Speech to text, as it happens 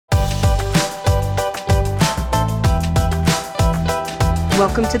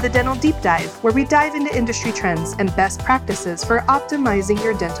Welcome to the Dental Deep Dive, where we dive into industry trends and best practices for optimizing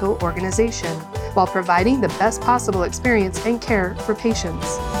your dental organization while providing the best possible experience and care for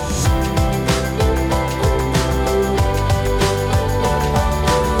patients.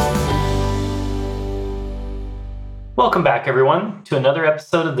 Welcome back, everyone, to another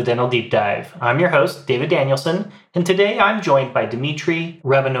episode of the Dental Deep Dive. I'm your host, David Danielson, and today I'm joined by Dmitry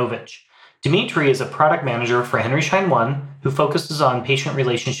Rabinovich. Dmitry is a product manager for Henry Schein One, who focuses on patient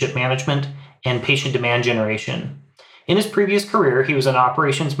relationship management and patient demand generation. In his previous career, he was an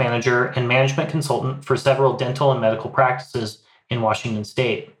operations manager and management consultant for several dental and medical practices in Washington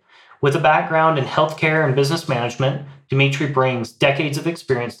State. With a background in healthcare and business management, Dmitry brings decades of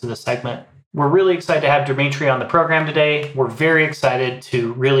experience to this segment. We're really excited to have Dmitry on the program today. We're very excited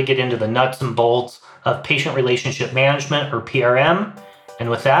to really get into the nuts and bolts of patient relationship management, or PRM. And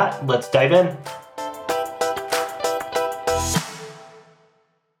with that, let's dive in.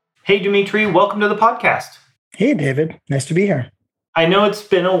 Hey, Dmitry, welcome to the podcast. Hey, David. Nice to be here. I know it's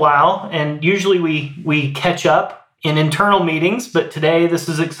been a while, and usually we catch up in internal meetings, but today this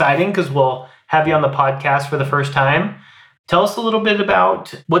is exciting because we'll have you on the podcast for the first time. Tell us a little bit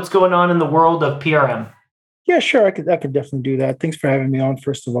about what's going on in the world of PRM. Yeah, sure. I could definitely do that. Thanks for having me on,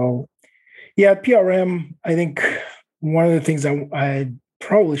 first of all. Yeah, PRM, I think one of the things I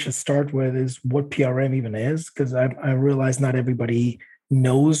probably should start with is what PRM even is, because I realize not everybody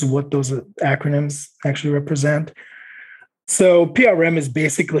knows what those acronyms actually represent. So PRM is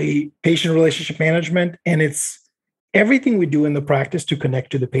basically patient relationship management, and it's everything we do in the practice to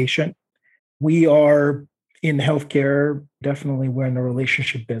connect to the patient. We are in healthcare, definitely we're in the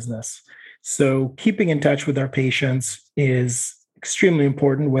relationship business. So keeping in touch with our patients is extremely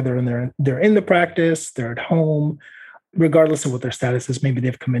important, whether they're in the practice, they're at home, regardless of what their status is. Maybe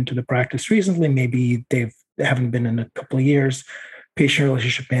they've come into the practice recently, maybe they haven't been in a couple of years. Patient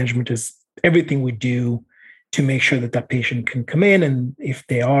relationship management is everything we do to make sure that patient can come in, and if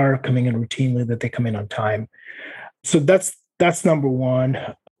they are coming in routinely, that they come in on time. So that's number one.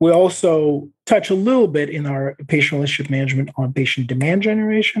 We also touch a little bit in our patient relationship management on patient demand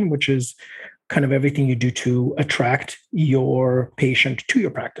generation, which is kind of everything you do to attract your patient to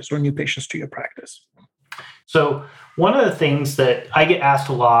your practice or new patients to your practice. So one of the things that I get asked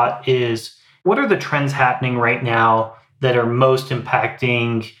a lot is, what are the trends happening right now that are most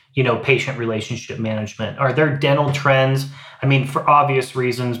impacting, patient relationship management? Are there dental trends? I mean, for obvious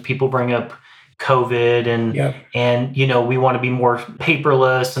reasons, people bring up COVID and we want to be more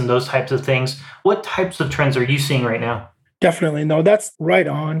paperless and those types of things. What types of trends are you seeing right now? Definitely. No, that's right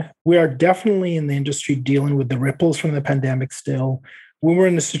on. We are definitely in the industry dealing with the ripples from the pandemic still. We were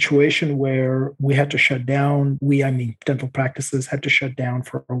in a situation where we had to shut down. Dental practices had to shut down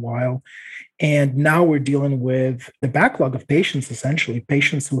for a while. And now we're dealing with the backlog of patients, essentially,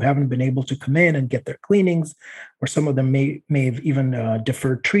 patients who haven't been able to come in and get their cleanings, or some of them may have even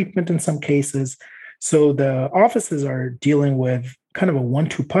deferred treatment in some cases. So the offices are dealing with kind of a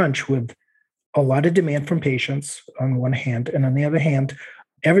 1-2 punch with a lot of demand from patients on one hand, and on the other hand,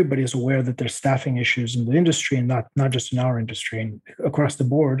 everybody is aware that there's staffing issues in the industry, and not just in our industry, and across the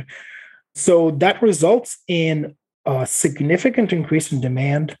board. So that results in a significant increase in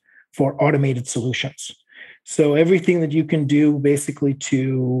demand for automated solutions. So everything that you can do basically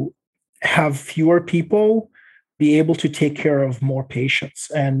to have fewer people be able to take care of more patients.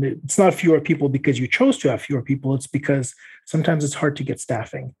 And it's not fewer people because you chose to have fewer people, it's because sometimes it's hard to get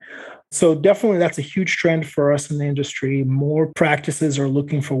staffing. So definitely that's a huge trend for us in the industry. More practices are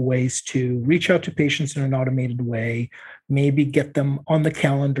looking for ways to reach out to patients in an automated way, maybe get them on the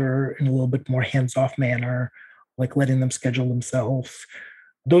calendar in a little bit more hands-off manner, like letting them schedule themselves.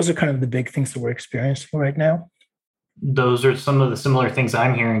 Those are kind of the big things that we're experiencing right now. Those are some of the similar things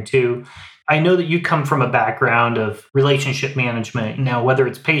I'm hearing too. I know that you come from a background of relationship management. Now, whether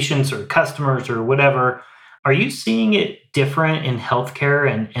it's patients or customers or whatever, are you seeing it different in healthcare,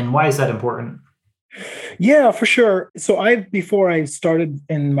 and why is that important? Yeah, for sure. So before I started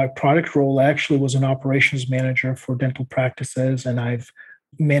in my product role, I actually was an operations manager for dental practices, and I've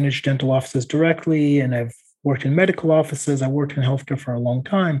managed dental offices directly, and I've worked in medical offices. I worked in healthcare for a long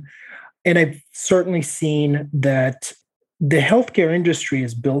time. And I've certainly seen that the healthcare industry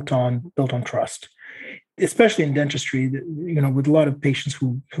is built on trust, especially in dentistry, with a lot of patients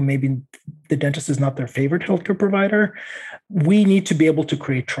who maybe the dentist is not their favorite healthcare provider. We need to be able to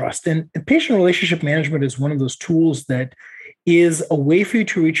create trust. And patient relationship management is one of those tools that is a way for you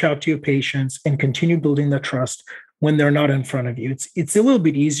to reach out to your patients and continue building that trust when they're not in front of you. It's a little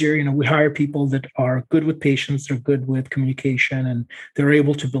bit easier. We hire people that are good with patients, they're good with communication, and they're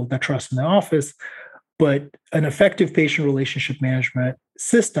able to build that trust in the office. but an effective patient relationship management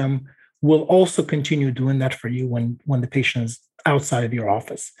system will also continue doing that for you when the patient is outside of your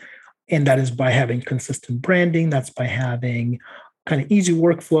office. And that is by having consistent branding. That's by having kind of easy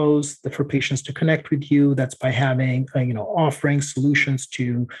workflows for patients to connect with you. That's by having, offering solutions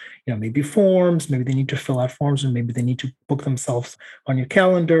to, maybe forms, maybe they need to fill out forms, and maybe they need to book themselves on your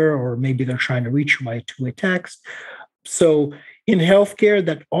calendar, or maybe they're trying to reach you by two-way text. So in healthcare,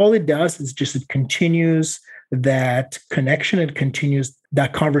 that all it does is just it continues that connection. It continues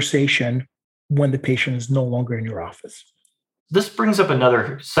that conversation when the patient is no longer in your office. This brings up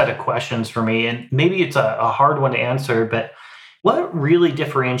another set of questions for me, and maybe it's a hard one to answer, but what really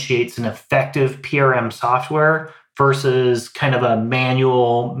differentiates an effective PRM software versus kind of a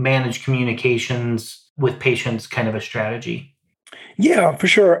manual managed communications with patients kind of a strategy? Yeah, for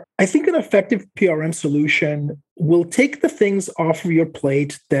sure. I think an effective PRM solution will take the things off of your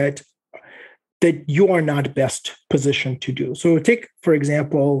plate that you are not best positioned to do. So take, for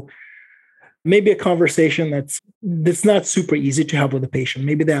example, maybe a conversation that's not super easy to have with a patient.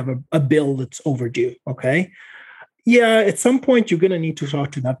 Maybe they have a bill that's overdue, okay? Yeah, at some point you're going to need to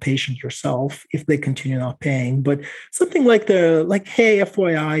talk to that patient yourself if they continue not paying. But something like hey,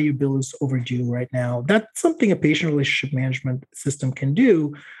 FYI, your bill is overdue right now. That's something a patient relationship management system can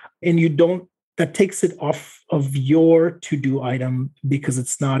do. And that takes it off of your to-do item because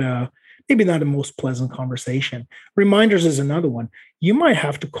it's maybe not a most pleasant conversation. Reminders is another one. You might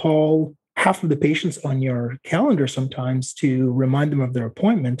have to call half of the patients on your calendar sometimes to remind them of their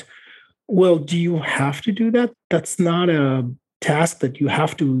appointment. Well, do you have to do that? That's not a task that you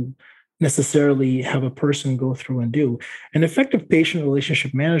have to necessarily have a person go through and do. An effective patient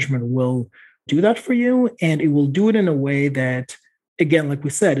relationship management will do that for you, and it will do it in a way that, again, like we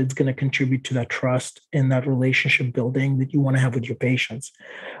said, it's going to contribute to that trust and that relationship building that you want to have with your patients.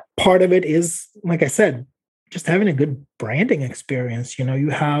 Part of it is, like I said, just having a good branding experience. You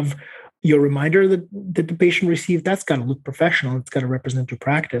have your reminder that the patient received, that's got to look professional. It's got to represent your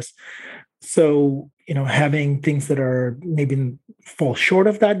practice. So, having things that are maybe fall short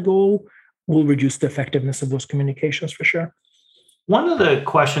of that goal will reduce the effectiveness of those communications for sure. One of the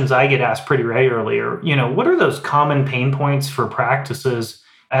questions I get asked pretty regularly are, what are those common pain points for practices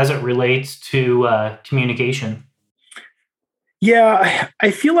as it relates to communication? Yeah, I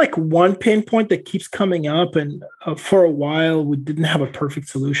feel like one pain point that keeps coming up, and for a while we didn't have a perfect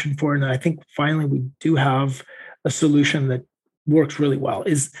solution for it, and I think finally we do have a solution that works really well,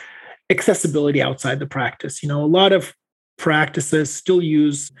 is accessibility outside the practice. A lot of practices still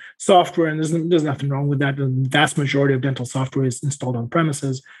use software, and there's nothing wrong with that. The vast majority of dental software is installed on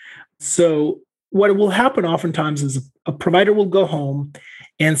premises. So what will happen oftentimes is a provider will go home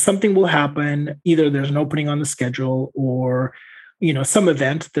and something will happen. Either there's an opening on the schedule or some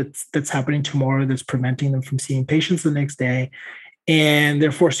event that's happening tomorrow that's preventing them from seeing patients the next day. And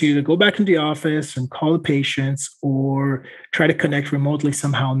they're forced to either go back into the office and call the patients or try to connect remotely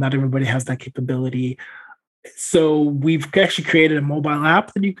somehow. Not everybody has that capability. So we've actually created a mobile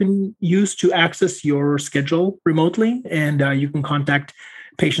app that you can use to access your schedule remotely. And you can contact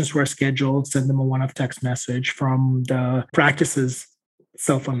patients who are scheduled, send them a one-off text message from the practice's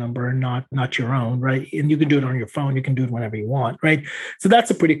cell phone number, not your own, right? And you can do it on your phone. You can do it whenever you want, right? So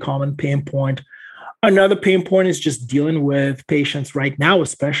that's a pretty common pain point. Another pain point is just dealing with patients right now,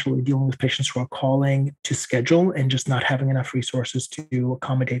 especially dealing with patients who are calling to schedule and just not having enough resources to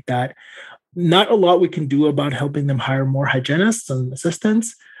accommodate that. Not a lot we can do about helping them hire more hygienists and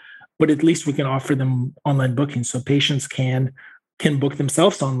assistants, but at least we can offer them online booking so patients can book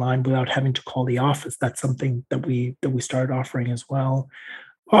themselves online without having to call the office. That's something that we started offering as well.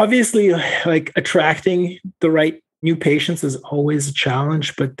 Obviously, like attracting the right new patients is always a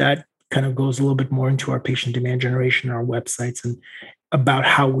challenge, but that kind of goes a little bit more into our patient demand generation, our websites, and about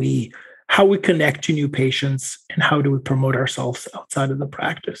how we connect to new patients and how do we promote ourselves outside of the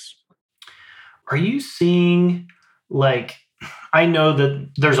practice. Are you seeing, I know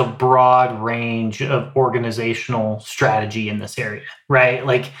that there's a broad range of organizational strategy in this area,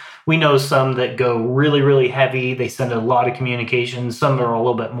 right? We know some that go really, really heavy. They send a lot of communications. Some are a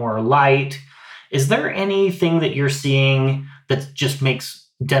little bit more light. Is there anything that you're seeing that just makes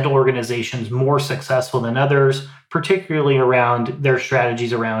dental organizations more successful than others, particularly around their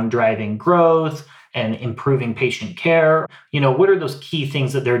strategies around driving growth and improving patient care? What are those key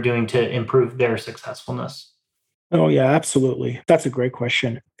things that they're doing to improve their successfulness? Oh, yeah, absolutely. That's a great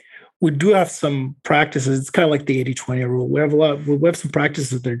question. We do have some practices. It's kind of like the 80-20 rule. We have some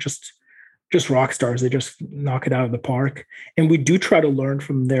practices that are just rock stars. They just knock it out of the park. And we do try to learn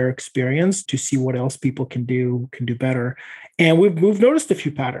from their experience to see what else people can do better. And we've noticed a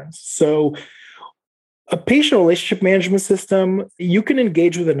few patterns. So A patient relationship management system, you can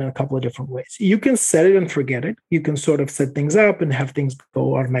engage with it in a couple of different ways. You can set it and forget it. You can sort of set things up and have things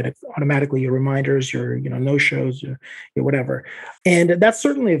go automatically, your reminders, your no-shows, your whatever. And that's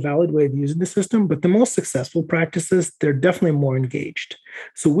certainly a valid way of using the system, but the most successful practices, they're definitely more engaged.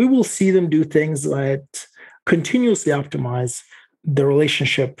 So we will see them do things that continuously optimize the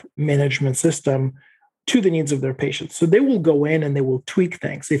relationship management system to the needs of their patients. So they will go in and they will tweak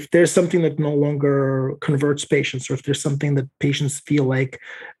things. If there's something that no longer converts patients, or if there's something that patients feel like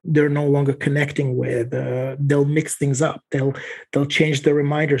they're no longer connecting with, they'll mix things up. They'll change their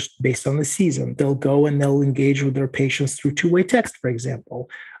reminders based on the season. They'll go and they'll engage with their patients through two-way text, for example.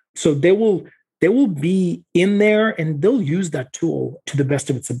 So they will be in there and they'll use that tool to the best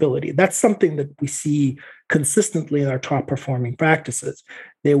of its ability. That's something that we see consistently in our top performing practices.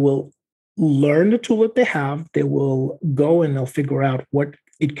 They will learn the tool that they have. They will go and they'll figure out what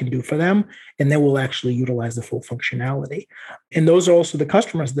it can do for them, and they will actually utilize the full functionality. And those are also the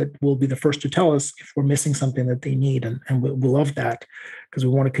customers that will be the first to tell us if we're missing something that they need. And we love that because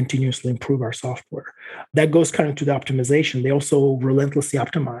we want to continuously improve our software. That goes kind of to the optimization. They also relentlessly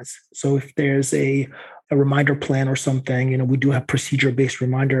optimize. So if there's a reminder plan or something, we do have procedure-based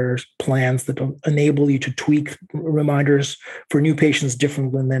reminders plans that enable you to tweak reminders for new patients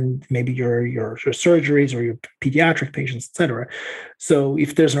differently than maybe your surgeries or your pediatric patients, et cetera. So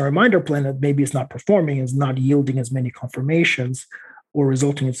if there's a reminder plan that maybe is not performing, is not yielding as many confirmations, or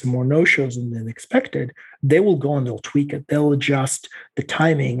resulting in some more no-shows than expected, they will go and they'll tweak it. They'll adjust the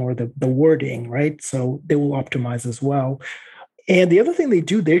timing or the wording, right? So they will optimize as well. And the other thing they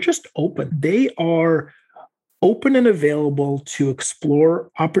do, they're just open. They are open and available to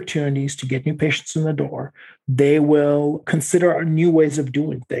explore opportunities to get new patients in the door. They will consider new ways of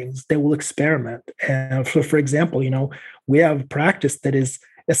doing things. They will experiment. And for example, we have a practice that is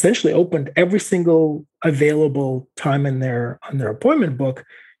essentially opened every single available time on their appointment book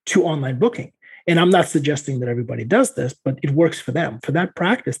to online booking. And I'm not suggesting that everybody does this, but it works for them. For that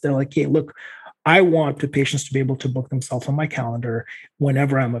practice, they're like, hey, look, I want the patients to be able to book themselves on my calendar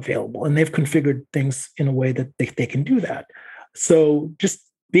whenever I'm available. And they've configured things in a way that they can do that. So just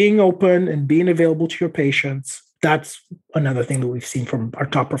being open and being available to your patients, that's another thing that we've seen from our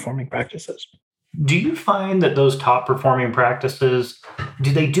top performing practices. Do you find that those top performing practices,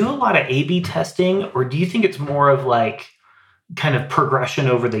 do they do a lot of A/B testing, or do you think it's more of like kind of progression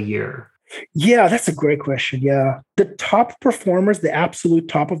over the year? Yeah, that's a great question. Yeah. The top performers, the absolute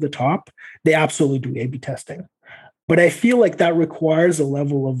top of the top, they absolutely do A/B testing. But I feel like that requires a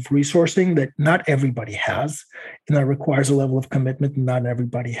level of resourcing that not everybody has. And that requires a level of commitment that not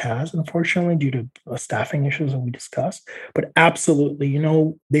everybody has, unfortunately, due to staffing issues that we discussed. But absolutely,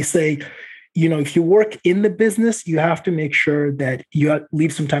 they say, if you work in the business, you have to make sure that you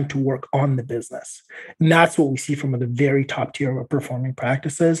leave some time to work on the business. And that's what we see from the very top tier of performing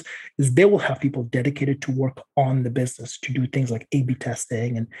practices, is they will have people dedicated to work on the business, to do things like A/B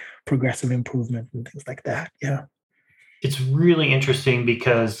testing and progressive improvement and things like that. Yeah. It's really interesting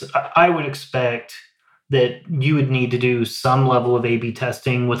because I would expect that you would need to do some level of A/B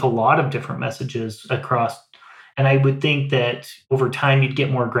testing with a lot of different messages across. And I would think that over time, you'd get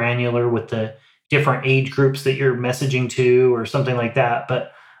more granular with the different age groups that you're messaging to or something like that.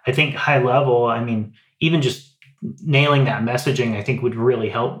 But I think high level, even just nailing that messaging, I think would really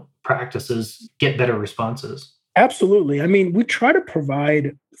help practices get better responses. Absolutely. We try to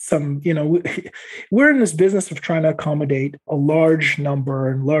provide some, we're in this business of trying to accommodate a large number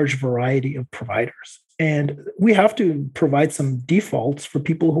and large variety of providers. And we have to provide some defaults for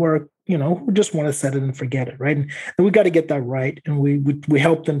people who are, who just want to set it and forget it, right? And we got to get that right. And we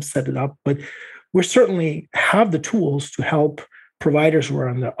help them set it up. But we certainly have the tools to help providers who are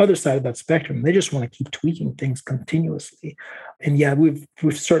on the other side of that spectrum. They just want to keep tweaking things continuously. And yeah, we've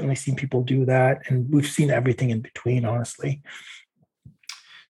certainly seen people do that. And we've seen everything in between, honestly.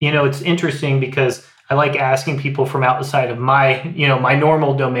 It's interesting because I like asking people from outside of my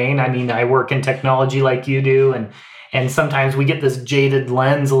normal domain. I work in technology like you do, and sometimes we get this jaded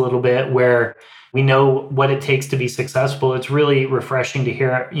lens a little bit where we know what it takes to be successful. It's really refreshing to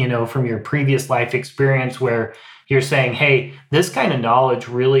hear, from your previous life experience where you're saying, hey, this kind of knowledge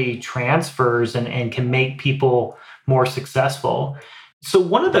really transfers and can make people more successful. So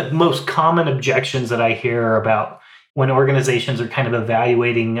one of the most common objections that I hear about when organizations are kind of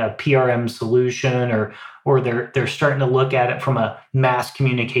evaluating a PRM solution or they're starting to look at it from a mass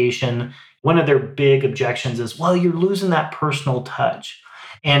communication, one of their big objections is, well, you're losing that personal touch.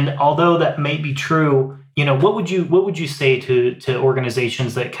 And although that may be true, what would you say to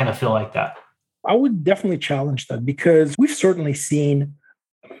organizations that kind of feel like that? I would definitely challenge that, because we've certainly seen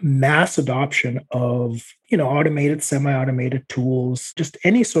mass adoption of, automated, semi-automated tools, just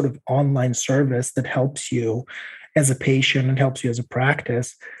any sort of online service that helps you as a patient and helps you as a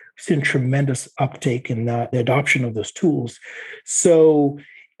practice. We've seen tremendous uptake in the adoption of those tools. So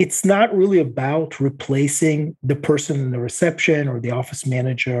it's not really about replacing the person in the reception or the office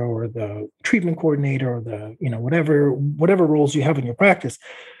manager or the treatment coordinator or the, whatever roles you have in your practice.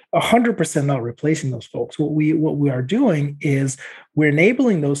 100% not replacing those folks. What we are doing is we're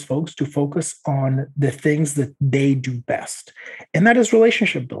enabling those folks to focus on the things that they do best. And that is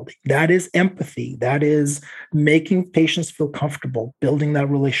relationship building. That is empathy. That is making patients feel comfortable, building that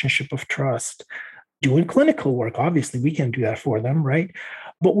relationship of trust, doing clinical work. Obviously, we can't do that for them, right?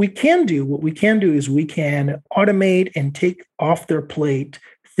 But what we can do is we can automate and take off their plate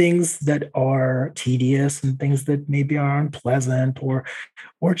things that are tedious and things that maybe are unpleasant or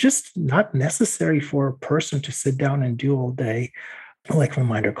just not necessary for a person to sit down and do all day, like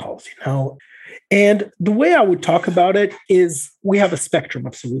reminder calls, And the way I would talk about it is we have a spectrum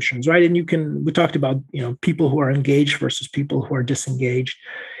of solutions, right? And we talked about, people who are engaged versus people who are disengaged.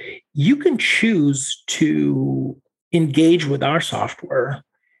 You can choose to engage with our software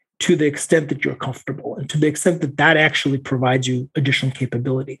to the extent that you're comfortable and to the extent that that actually provides you additional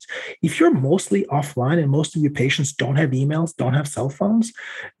capabilities. If you're mostly offline and most of your patients don't have emails, don't have cell phones,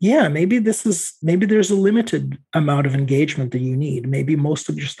 maybe there's a limited amount of engagement that you need. Maybe most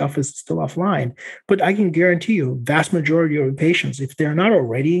of your stuff is still offline, but I can guarantee you, vast majority of your patients, if they're not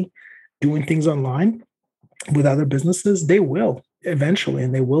already doing things online with other businesses, they will eventually,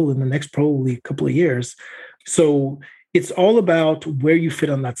 and they will in the next probably couple of years. So it's all about where you fit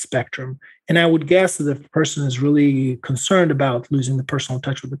on that spectrum. And I would guess that if a person is really concerned about losing the personal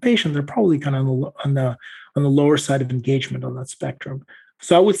touch with the patient, they're probably kind of on the lower side of engagement on that spectrum.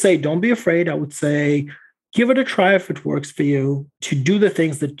 So I would say, don't be afraid. I would say, give it a try if it works for you to do the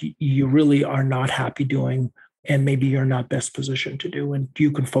things that you really are not happy doing and maybe you're not best positioned to do. And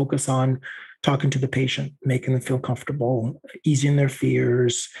you can focus on talking to the patient, making them feel comfortable, easing their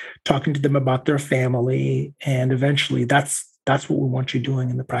fears, talking to them about their family. And eventually that's what we want you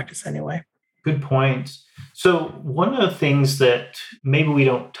doing in the practice anyway. Good point. So one of the things that maybe we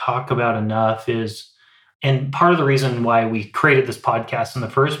don't talk about enough is, and part of the reason why we created this podcast in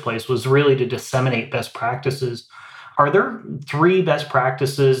the first place was really to disseminate best practices. Are there 3 best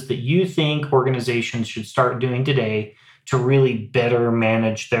practices that you think organizations should start doing today to really better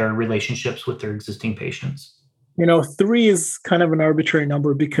manage their relationships with their existing patients? 3 is kind of an arbitrary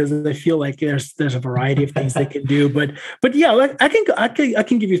number because I feel like there's a variety of things they can do. But yeah, I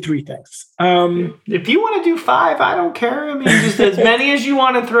can give you 3 things. If you want to do 5, I don't care. I mean, just as many as you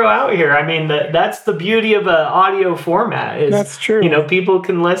want to throw out here. I mean, that's the beauty of an audio format. That's true. People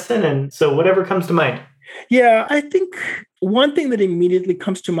can listen, and so whatever comes to mind. Yeah, I think one thing that immediately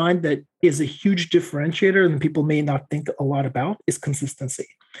comes to mind that is a huge differentiator and people may not think a lot about is consistency.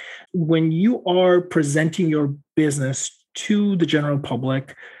 When you are presenting your business to the general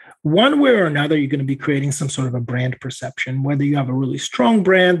public, one way or another, you're going to be creating some sort of a brand perception, whether you have a really strong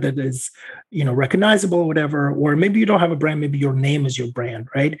brand that is, recognizable or whatever, or maybe you don't have a brand, maybe your name is your brand,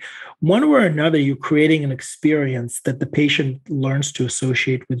 right? One way or another, you're creating an experience that the patient learns to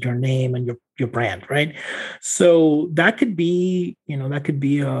associate with your name and your brand, right? So that could be,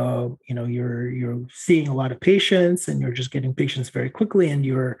 you're seeing a lot of patients and you're just getting patients very quickly and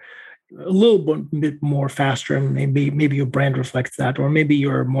you're a little bit more faster, and maybe your brand reflects that, or maybe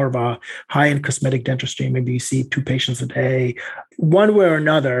you're more of a high-end cosmetic dentistry. Maybe you see 2 patients a day. One way or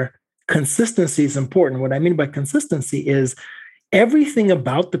another, consistency is important. What I mean by consistency is everything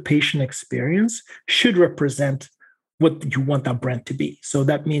about the patient experience should represent what you want that brand to be. So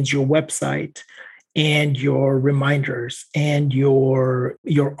that means your website and your reminders and your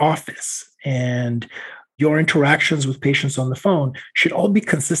office and your interactions with patients on the phone should all be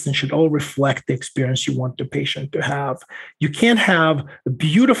consistent, should all reflect the experience you want the patient to have. You can't have a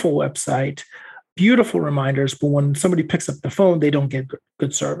beautiful website, beautiful reminders, but when somebody picks up the phone, they don't get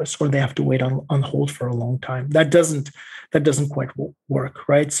good service or they have to wait on hold for a long time. That doesn't quite work,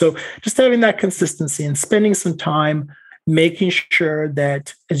 right? So just having that consistency and spending some time making sure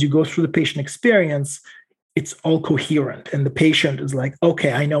that as you go through the patient experience, it's all coherent and the patient is like,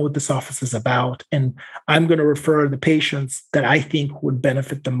 okay, I know what this office is about. And I'm going to refer the patients that I think would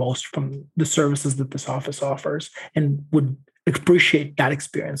benefit the most from the services that this office offers and would appreciate that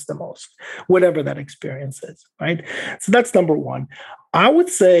experience the most, whatever that experience is, right? So that's number one. I would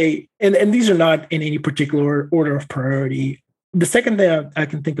say, and these are not in any particular order of priority. The second thing I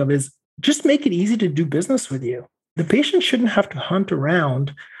can think of is just make it easy to do business with you. The patient shouldn't have to hunt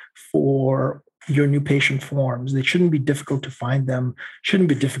around for your new patient forms. They shouldn't be difficult to find them, shouldn't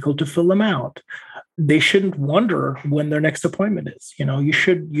be difficult to fill them out. They shouldn't wonder when their next appointment is. You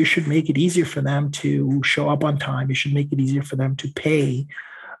should make it easier for them to show up on time. You should make it easier for them to pay.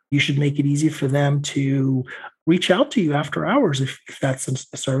 You should make it easy for them to reach out to you after hours if that's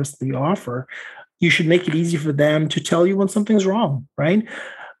a service that you offer. You should make it easy for them to tell you when something's wrong, right?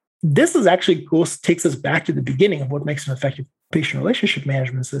 This is actually takes us back to the beginning of what makes an effective patient relationship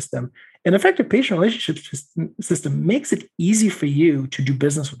management system. An effective patient relationship system makes it easy for you to do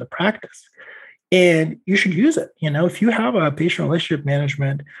business with the practice. And you should use it. If you have a patient relationship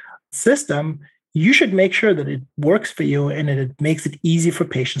management system, you should make sure that it works for you and it makes it easy for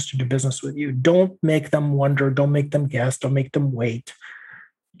patients to do business with you. Don't make them wonder. Don't make them guess. Don't make them wait.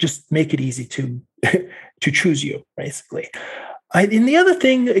 Just make it easy to choose you, basically. And the other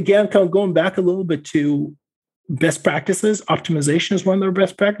thing, again, kind of going back a little bit to best practices, optimization is one of their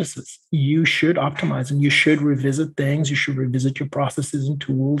best practices. You should optimize and you should revisit things. You should revisit your processes and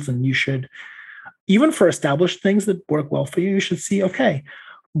tools. And you should, even for established things that work well for you, you should see, okay,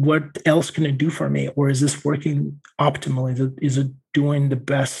 what else can it do for me? Or is this working optimally? Is it doing the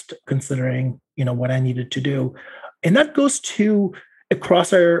best considering, what I needed to do? And that goes to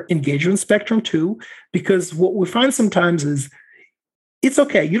across our engagement spectrum too, because what we find sometimes is it's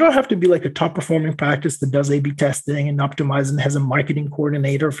okay. You don't have to be like a top performing practice that does A/B testing and optimizes and has a marketing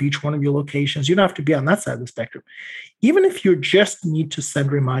coordinator for each one of your locations. You don't have to be on that side of the spectrum. Even if you just need to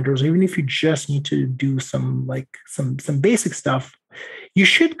send reminders, even if you just need to do some basic stuff, you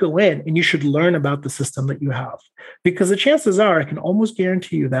should go in and you should learn about the system that you have. Because the chances are, I can almost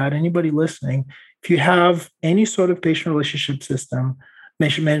guarantee you that anybody listening, if you have any sort of patient relationship system,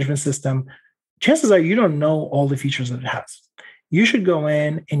 patient management system, chances are you don't know all the features that it has. You should go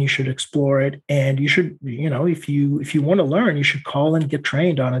in and you should explore it. And you should, if you want to learn, you should call and get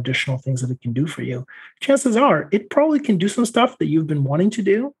trained on additional things that it can do for you. Chances are it probably can do some stuff that you've been wanting to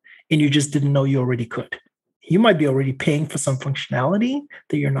do and you just didn't know you already could. You might be already paying for some functionality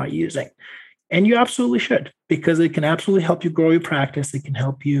that you're not using. And you absolutely should, because it can absolutely help you grow your practice. It can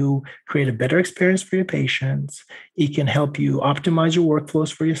help you create a better experience for your patients. It can help you optimize your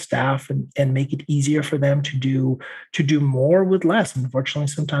workflows for your staff and make it easier for them to do more with less. And unfortunately,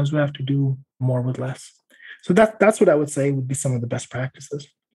 sometimes we have to do more with less. So that's what I would say would be some of the best practices.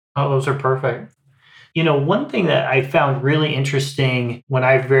 Oh, those are perfect. One thing that I found really interesting when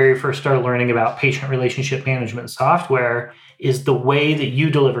I very first started learning about patient relationship management software is the way that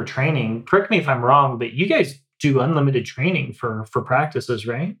you deliver training. Correct me if I'm wrong, but you guys do unlimited training for practices,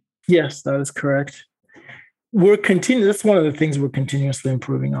 right? Yes, that is correct. That's one of the things we're continuously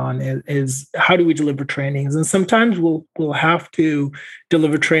improving on is how do we deliver trainings? And sometimes we'll have to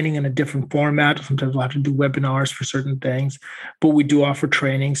deliver training in a different format. Sometimes we'll have to do webinars for certain things, but we do offer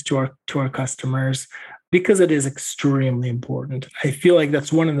trainings to our customers because it is extremely important. I feel like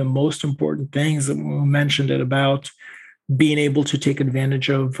that's one of the most important things that we mentioned it about being able to take advantage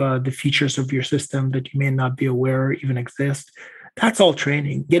of the features of your system that you may not be aware even exist. That's all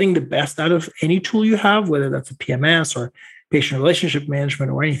training. Getting the best out of any tool you have, whether that's a PMS or patient relationship management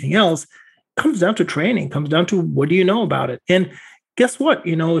or anything else, comes down to training, comes down to what do you know about it. And guess what?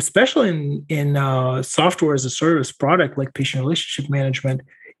 Especially in software as a service product like patient relationship management,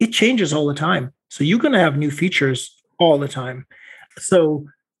 it changes all the time. So you're going to have new features all the time. So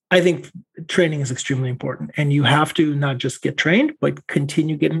I think training is extremely important. And you have to not just get trained, but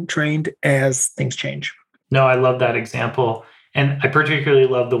continue getting trained as things change. No, I love that example. And I particularly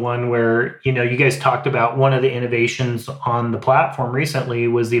love the one where, you guys talked about one of the innovations on the platform recently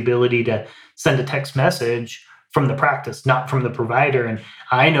was the ability to send a text message from the practice, not from the provider. And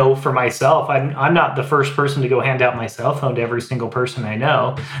I know for myself, I'm not the first person to go hand out my cell phone to every single person I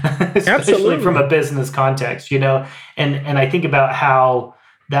know, especially Absolutely. From a business context, and I think about how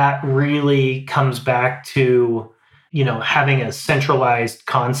that really comes back to, having a centralized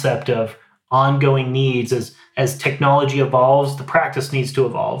concept of ongoing needs. As technology evolves, the practice needs to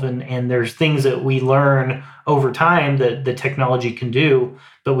evolve. And there's things that we learn over time that the technology can do,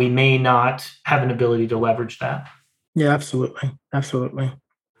 but we may not have an ability to leverage that. Yeah, absolutely. Absolutely.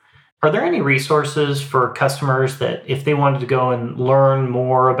 Are there any resources for customers that if they wanted to go and learn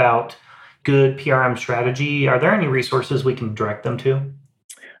more about good PRM strategy, are there any resources we can direct them to?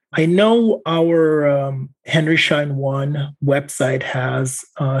 I know our Henry Schein One website has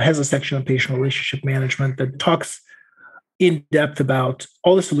a section on patient relationship management that talks in depth about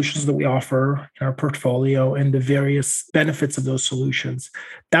all the solutions that we offer in our portfolio and the various benefits of those solutions.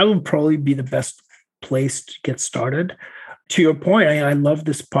 That would probably be the best place to get started. To your point, I love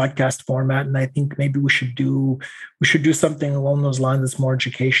this podcast format, and I think maybe we should do something along those lines that's more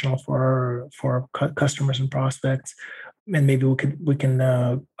educational for our customers and prospects. And maybe we can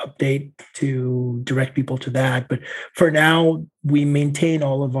update to direct people to that. But for now, we maintain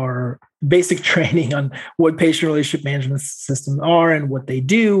all of our basic training on what patient relationship management systems are and what they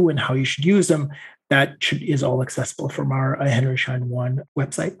do and how you should use them. That is all accessible from our Henry Schein One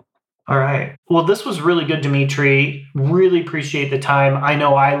website. All right. Well, this was really good, Dimitri. Really appreciate the time. I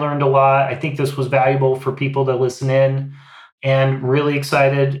know I learned a lot. I think this was valuable for people to listen in, and really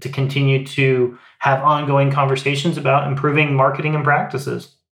excited to continue to have ongoing conversations about improving marketing and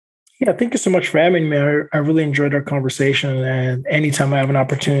practices. Yeah, thank you so much for having me. I really enjoyed our conversation, and anytime I have an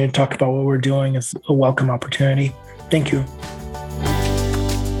opportunity to talk about what we're doing is a welcome opportunity. Thank you.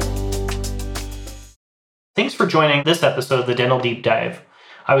 Thanks for joining this episode of the Dental Deep Dive.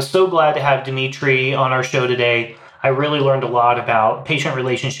 I was so glad to have Dimitri on our show today. I really learned a lot about patient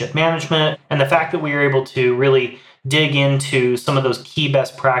relationship management and the fact that we were able to really dig into some of those key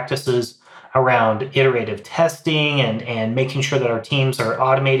best practices around iterative testing and making sure that our teams are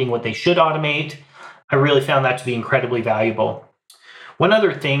automating what they should automate. I really found that to be incredibly valuable. One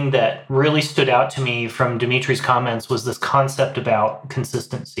other thing that really stood out to me from Dimitri's comments was this concept about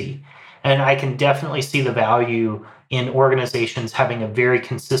consistency. And I can definitely see the value in organizations having a very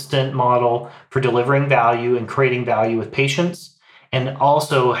consistent model for delivering value and creating value with patients, and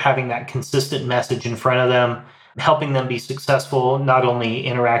also having that consistent message in front of them, helping them be successful, not only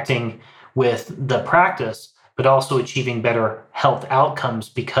interacting with the practice, but also achieving better health outcomes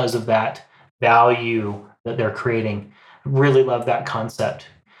because of that value that they're creating. Really love that concept.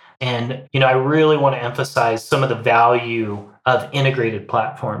 And, I really want to emphasize some of the value of integrated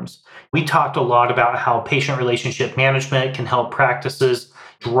platforms. We talked a lot about how patient relationship management can help practices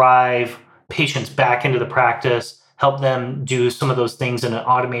drive patients back into the practice, help them do some of those things in an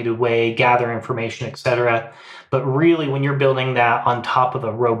automated way, gather information, et cetera. But really, when you're building that on top of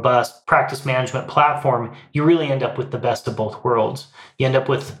a robust practice management platform, you really end up with the best of both worlds. You end up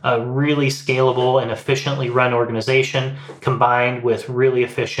with a really scalable and efficiently run organization combined with really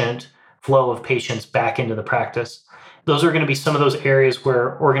efficient flow of patients back into the practice. Those are going to be some of those areas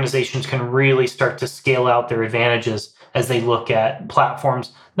where organizations can really start to scale out their advantages as they look at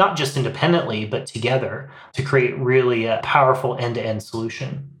platforms, not just independently, but together to create really a powerful end-to-end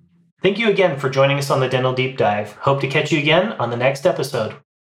solution. Thank you again for joining us on the Dental Deep Dive. Hope to catch you again on the next episode.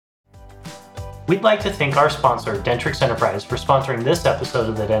 We'd like to thank our sponsor, Dentrix Enterprise, for sponsoring this episode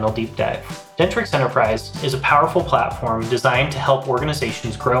of the Dental Deep Dive. Dentrix Enterprise is a powerful platform designed to help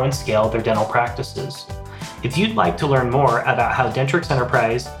organizations grow and scale their dental practices. If you'd like to learn more about how Dentrix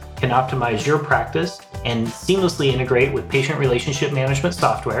Enterprise can optimize your practice and seamlessly integrate with patient relationship management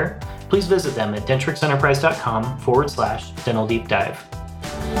software, please visit them at dentrixenterprise.com/dental deep dive.